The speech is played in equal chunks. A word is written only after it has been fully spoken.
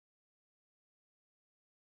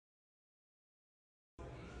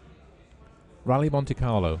Rally Monte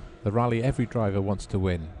Carlo, the rally every driver wants to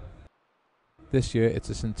win. This year it's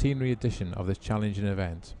a centenary edition of this challenging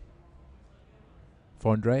event.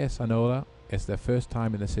 For Andreas and Ola, it's their first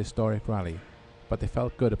time in this historic rally, but they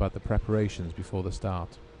felt good about the preparations before the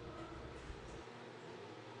start.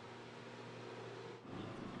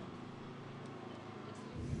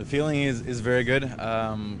 The feeling is very good.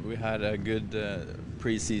 We had a good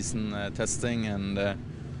pre-season testing, and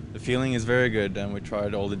the feeling is very good, and we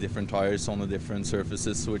tried all the different tires on the different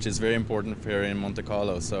surfaces, which is very important here in Monte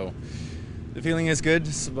Carlo. So the feeling is good,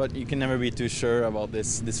 but you can never be too sure about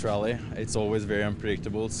this rally. It's always very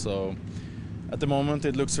unpredictable. So at the moment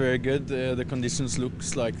it looks very good. The conditions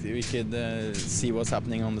looks like we could see what's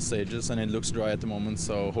happening on the stages, and it looks dry at the moment,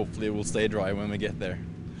 so hopefully it will stay dry when we get there.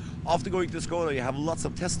 After going to Skoda, you have lots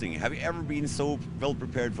of testing. Have you ever been so well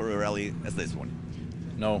prepared for a rally as this one?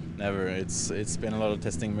 No, never. It's been a lot of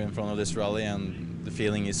testing in front of this rally, and the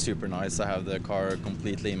feeling is super nice. I have the car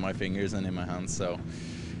completely in my fingers and in my hands, so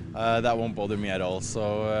that won't bother me at all.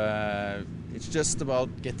 So it's just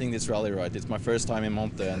about getting this rally right. It's my first time in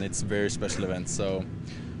Monte, and it's a very special event, so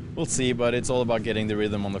we'll see, but it's all about getting the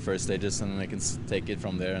rhythm on the first stages, and we can take it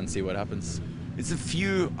from there and see what happens. It's a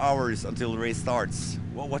few hours until the race starts.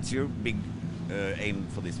 Well, what's your big aim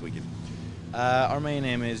for this weekend? Our main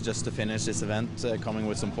aim is just to finish this event, coming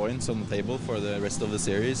with some points on the table for the rest of the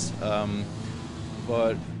series.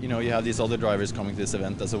 But you know, you have these other drivers coming to this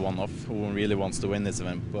event as a one-off who really wants to win this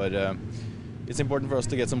event. But it's important for us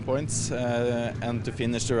to get some points and to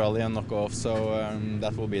finish the rally and knock off. So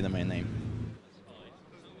that will be the main aim.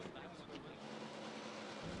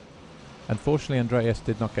 Unfortunately, Andreas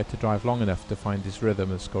did not get to drive long enough to find his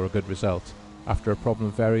rhythm and score a good result, after a problem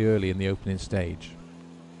very early in the opening stage.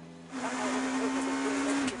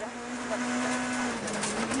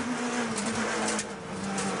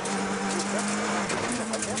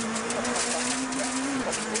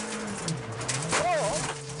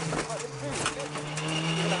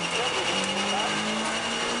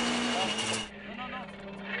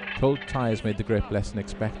 Cold tyres made the grip less than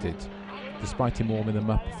expected, despite him warming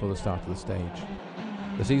them up before the start of the stage.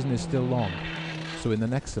 The season is still long, so in the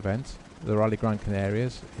next event, the Rally Gran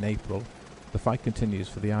Canarias in April, the fight continues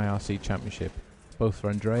for the IRC Championship, both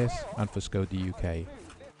for Andreas and for Skoda UK.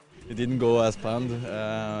 It didn't go as planned.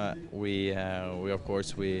 We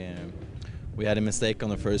had a mistake on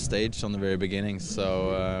the first stage on the very beginning,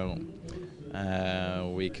 so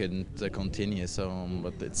we couldn't continue. So,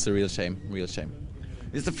 but it's a real shame, real shame.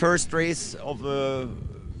 It's the first race of a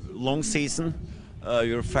long season.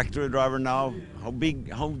 You're a factory driver now. How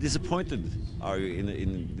disappointed are you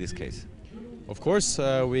in this case? Of course,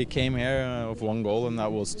 we came here with one goal, and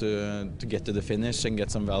that was to get to the finish and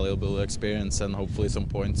get some valuable experience and hopefully some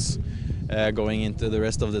points going into the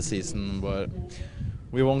rest of the season. But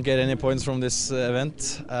we won't get any points from this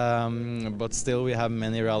event, but still we have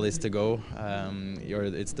many rallies to go.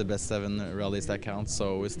 It's the best 7 rallies that count,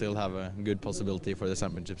 so we still have a good possibility for the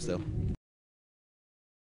championship still.